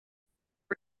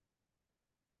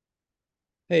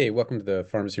Hey, welcome to the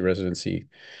Pharmacy Residency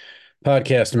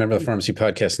Podcast, a member of the Pharmacy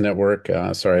Podcast Network.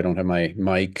 Sorry, I don't have my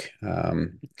mic,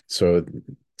 so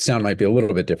sound might be a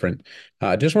little bit different.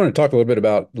 I just want to talk a little bit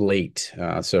about late.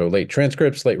 So late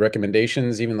transcripts, late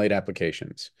recommendations, even late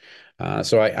applications.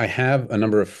 So I have a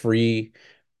number of free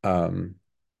um,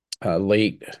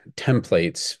 late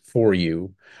templates for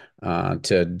you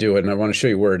to do it. And I want to show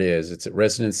you where it is. It's at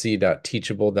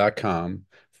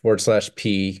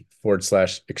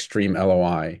residency.teachable.com/P/extreme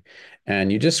LOI.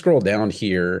 And you just scroll down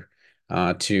here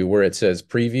to where it says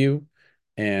preview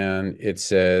and it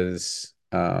says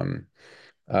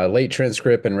late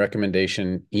transcript and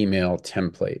recommendation email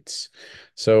templates.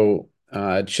 So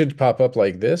it should pop up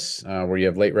like this, where you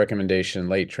have late recommendation,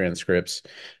 late transcripts,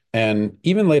 and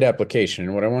even late application.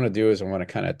 And what I want to do is I want to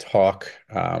kind of talk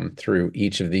through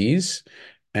each of these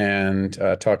and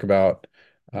talk about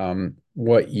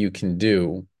what you can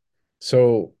do.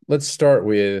 So let's start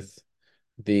with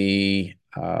the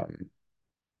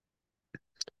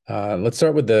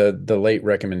the late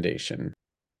recommendation.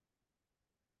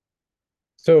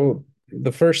 So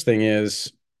the first thing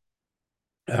is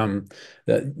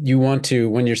that you want to,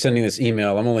 when you're sending this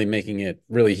email, I'm only making it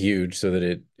really huge so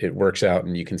that it works out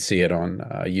and you can see it on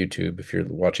YouTube if you're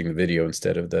watching the video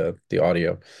instead of the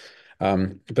audio.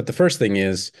 But the first thing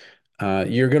is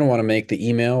you're going to want to make the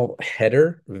email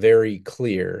header very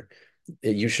clear.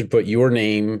 You should put your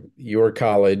name, your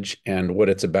college, and what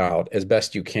it's about as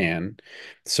best you can.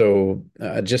 So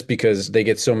just because they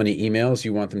get so many emails,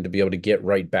 you want them to be able to get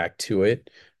right back to it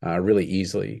really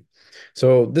easily.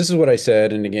 So this is what I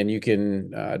said, and again, you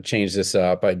can change this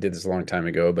up. I did this a long time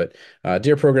ago, but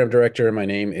dear program director, my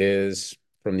name is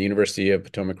from the University of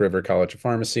Potomac River College of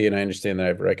Pharmacy, and I understand that I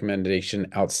have a recommendation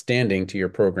outstanding to your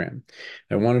program.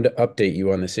 I wanted to update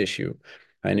you on this issue.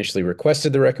 I initially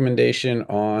requested the recommendation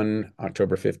on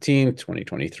October 15th,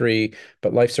 2023,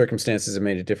 but life circumstances have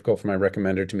made it difficult for my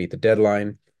recommender to meet the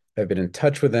deadline. I've been in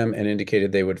touch with them and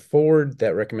indicated they would forward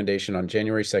that recommendation on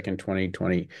January 2nd,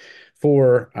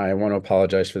 2024. I want to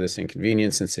apologize for this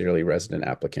inconvenience. Sincerely, resident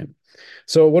applicant.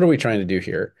 So what are we trying to do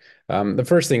here? The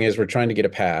first thing is we're trying to get a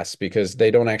pass because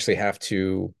they don't actually have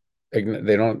to,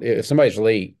 they don't, if somebody's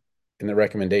late in the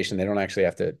recommendation, they don't actually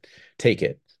have to take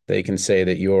it. They can say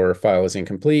that your file is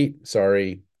incomplete.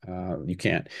 Sorry, you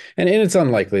can't. And it's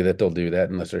unlikely that they'll do that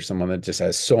unless there's someone that just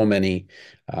has so many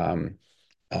um,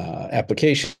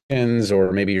 applications,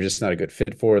 or maybe you're just not a good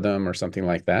fit for them or something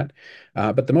like that.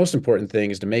 But the most important thing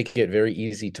is to make it very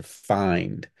easy to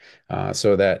find.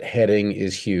 So that heading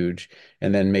is huge,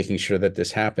 and then making sure that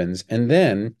this happens. And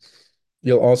then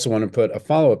you'll also want to put a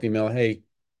follow-up email. Hey,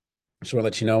 just want to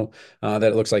let you know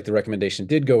that it looks like the recommendation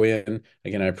did go in.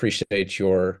 Again, I appreciate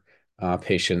your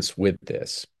patience with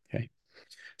this. Okay.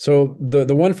 So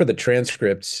the one for the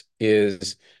transcripts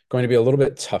is going to be a little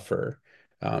bit tougher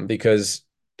because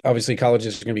obviously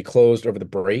colleges are going to be closed over the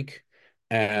break.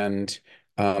 And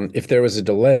if there was a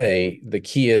delay, the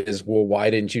key is, well,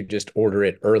 why didn't you just order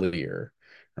it earlier?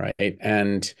 Right.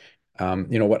 And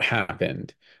what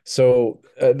happened? So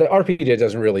the RPD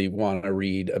doesn't really want to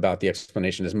read about the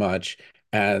explanation as much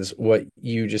as what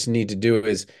you just need to do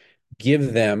is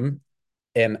give them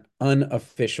an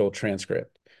unofficial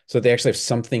transcript. So they actually have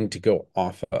something to go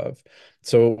off of.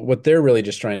 So what they're really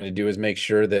just trying to do is make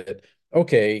sure that,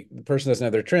 okay, the person doesn't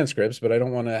have their transcripts, but I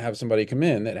don't want to have somebody come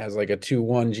in that has like a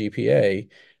 2.1 GPA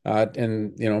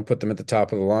and put them at the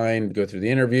top of the line, go through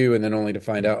the interview, and then only to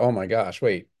find out, oh my gosh,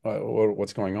 wait,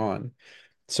 what's going on?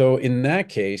 So in that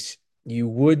case, you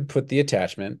would put the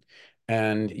attachment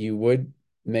and you would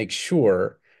make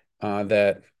sure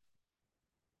that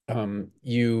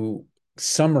you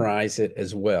summarize it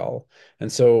as well. And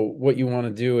so what you want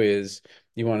to do is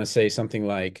you want to say something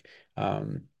like, I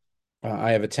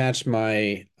have attached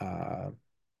my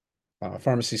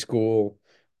pharmacy school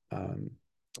um,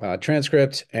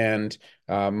 transcript, and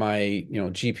my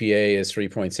GPA is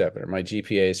 3.7 or my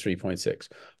GPA is 3.6.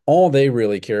 All they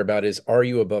really care about is, are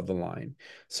you above the line?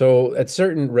 So at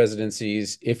certain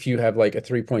residencies, if you have like a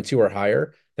 3.2 or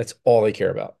higher, that's all they care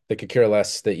about. They could care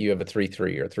less that you have a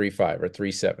 3.3 or 3.5 or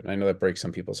 3.7. I know that breaks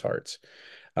some people's hearts.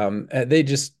 They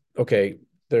just, okay,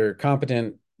 they're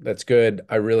competent. That's good.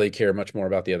 I really care much more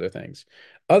about the other things.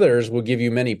 Others will give you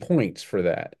many points for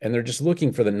that, and they're just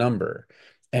looking for the number.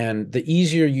 And the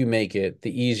easier you make it,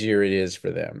 the easier it is for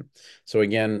them. So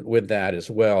again, with that as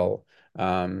well,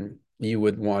 you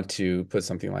would want to put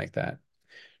something like that.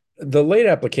 The late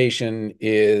application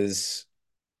is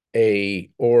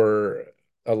or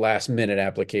a last minute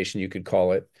application, you could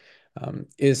call it,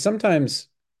 is sometimes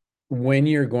when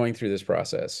you're going through this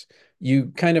process,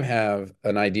 you kind of have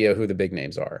an idea who the big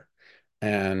names are.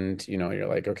 and you're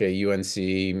like, okay, UNC,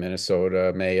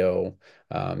 Minnesota, Mayo,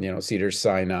 Cedars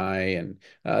Sinai, and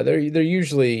they're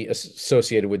usually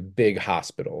associated with big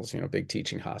hospitals, big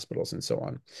teaching hospitals and so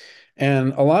on.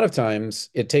 And a lot of times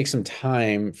it takes some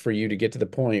time for you to get to the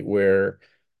point where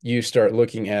you start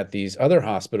looking at these other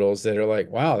hospitals that are like,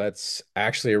 wow, that's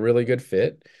actually a really good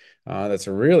fit. That's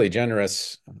a really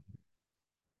generous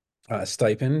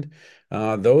stipend.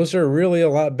 Those are really a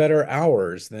lot better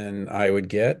hours than I would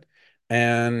get,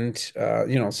 and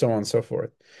so on and so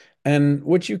forth. And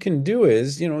what you can do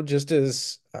is, just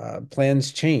as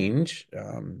plans change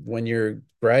when you're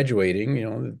graduating,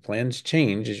 the plans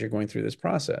change as you're going through this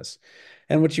process.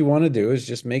 And what you want to do is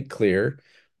just make clear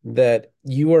that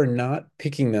you are not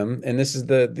picking them, and this is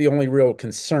the only real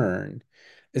concern,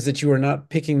 is that you are not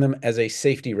picking them as a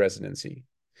safety residency.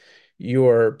 You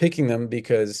are picking them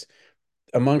because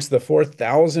amongst the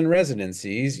 4,000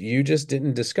 residencies, you just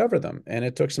didn't discover them. And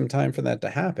it took some time for that to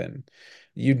happen.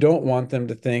 You don't want them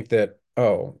to think that,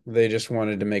 oh, they just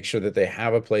wanted to make sure that they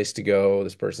have a place to go.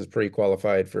 This person's pretty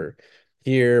qualified for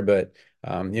here. But,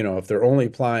 if they're only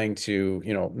applying to,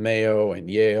 Mayo and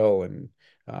Yale and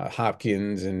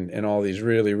Hopkins and all these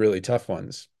really, really tough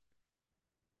ones,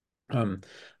 um,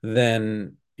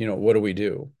 then what do we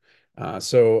do?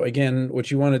 So again, what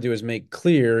you want to do is make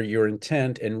clear your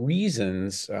intent and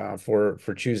reasons for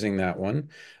choosing that one.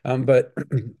 But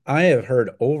I have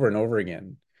heard over and over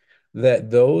again that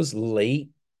those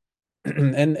late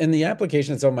and the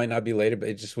application itself might not be late, but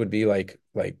it just would be like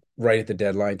right at the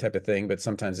deadline type of thing. But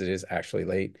sometimes it is actually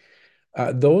late.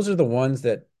 Those are the ones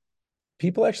that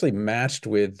people actually matched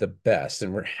with the best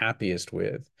and were happiest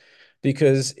with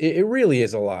because it really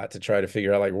is a lot to try to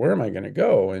figure out like where am I going to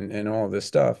go and all of this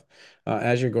stuff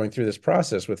as you're going through this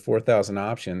process with 4,000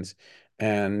 options,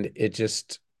 and it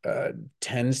just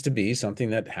tends to be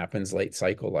something that happens late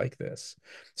cycle like this.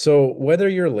 So whether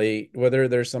you're late, whether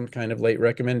there's some kind of late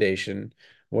recommendation,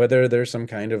 whether there's some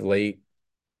kind of late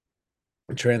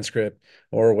transcript,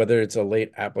 or whether it's a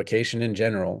late application in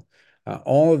general,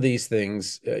 all of these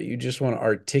things, you just want to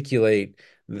articulate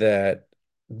that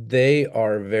they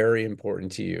are very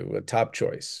important to you, a top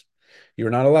choice.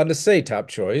 You're not allowed to say top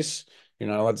choice. You're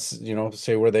not allowed to,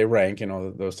 say where they rank and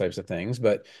all those types of things,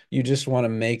 but you just want to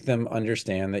make them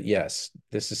understand that, yes,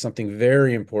 this is something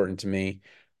very important to me.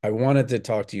 I wanted to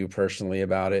talk to you personally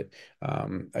about it.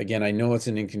 Again, I know it's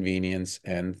an inconvenience,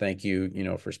 and thank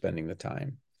you, for spending the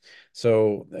time.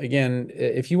 So again,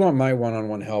 if you want my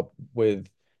one-on-one help with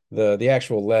the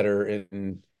actual letter,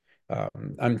 and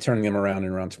I'm turning them around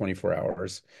in around 24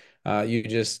 hours. You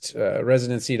just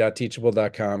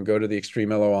residency.teachable.com, go to the extreme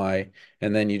LOI,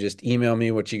 and then you just email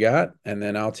me what you got, and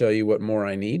then I'll tell you what more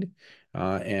I need.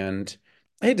 And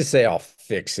I hate to say I'll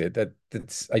fix it.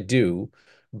 That's I do,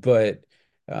 but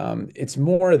it's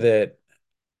more that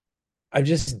I've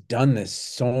just done this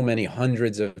so many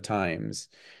hundreds of times,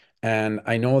 and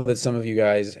I know that some of you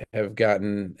guys have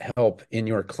gotten help in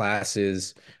your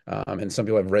classes, and some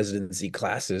people have residency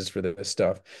classes for this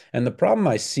stuff. And the problem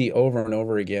I see over and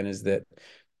over again is that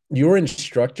your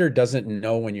instructor doesn't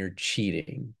know when you're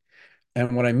cheating.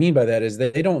 And what I mean by that is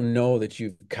they don't know that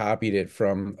you've copied it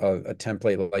from a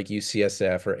template like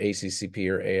UCSF or ACCP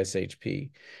or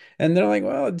ASHP. And they're like,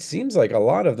 well, it seems like a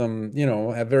lot of them,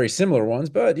 have very similar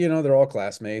ones, but, they're all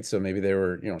classmates. So maybe they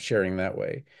were, sharing that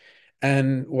way.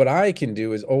 And what I can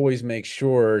do is always make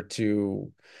sure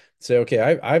to say, okay,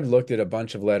 I've looked at a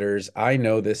bunch of letters. I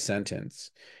know this sentence.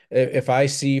 If I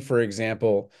see, for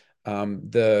example,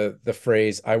 the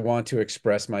phrase, I want to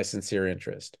express my sincere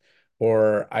interest,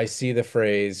 or I see the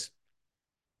phrase,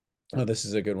 oh, this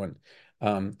is a good one.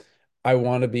 Um, I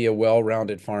want to be a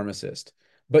well-rounded pharmacist,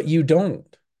 but you don't.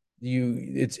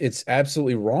 It's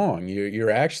absolutely wrong. You're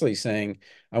actually saying,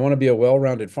 I want to be a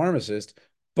well-rounded pharmacist,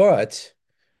 but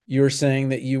you're saying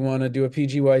that you want to do a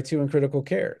PGY2 in critical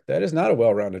care. That is not a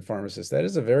well-rounded pharmacist. That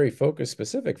is a very focused,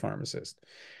 specific pharmacist.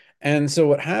 And so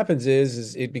what happens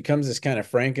is it becomes this kind of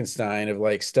Frankenstein of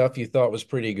like stuff you thought was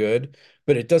pretty good,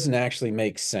 but it doesn't actually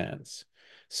make sense.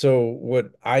 So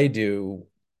what I do,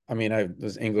 I mean, I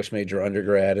was English major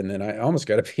undergrad, and then I almost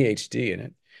got a PhD in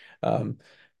it. Um,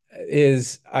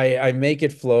 is I make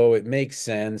it flow, it makes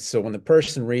sense. So when the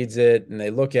person reads it and they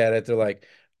look at it, they're like,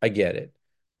 I get it.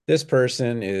 This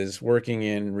person is working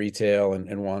in retail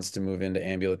and wants to move into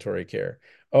ambulatory care.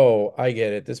 Oh, I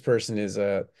get it. This person is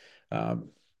um,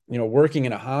 working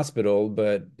in a hospital,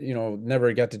 but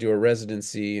never got to do a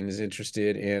residency and is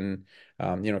interested in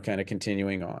kind of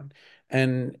continuing on.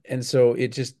 And so it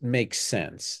just makes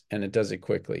sense, and it does it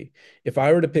quickly. If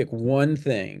I were to pick one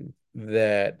thing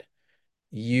that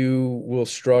you will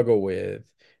struggle with,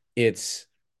 it's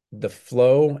the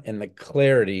flow and the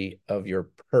clarity of your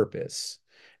purpose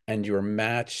and your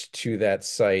match to that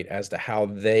site as to how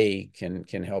they can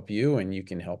help you and you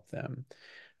can help them.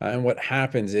 And what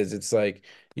happens is it's like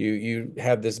you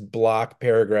have this block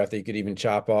paragraph that you could even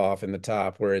chop off in the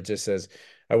top where it just says,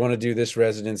 I want to do this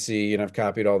residency, and I've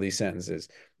copied all these sentences.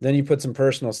 Then you put some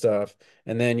personal stuff,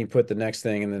 and then you put the next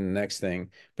thing and then the next thing,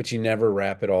 but you never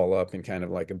wrap it all up in kind of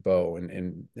like a bow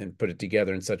and put it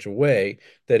together in such a way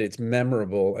that it's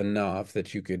memorable enough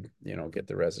that you could, get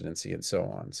the residency and so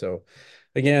on. So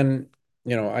again,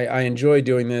 I enjoy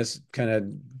doing this, kind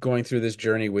of going through this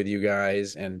journey with you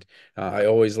guys. And I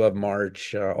always love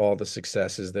March, all the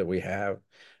successes that we have.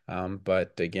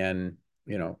 But again,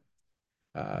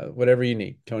 whatever you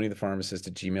need, Tony the Pharmacist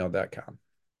at gmail.com.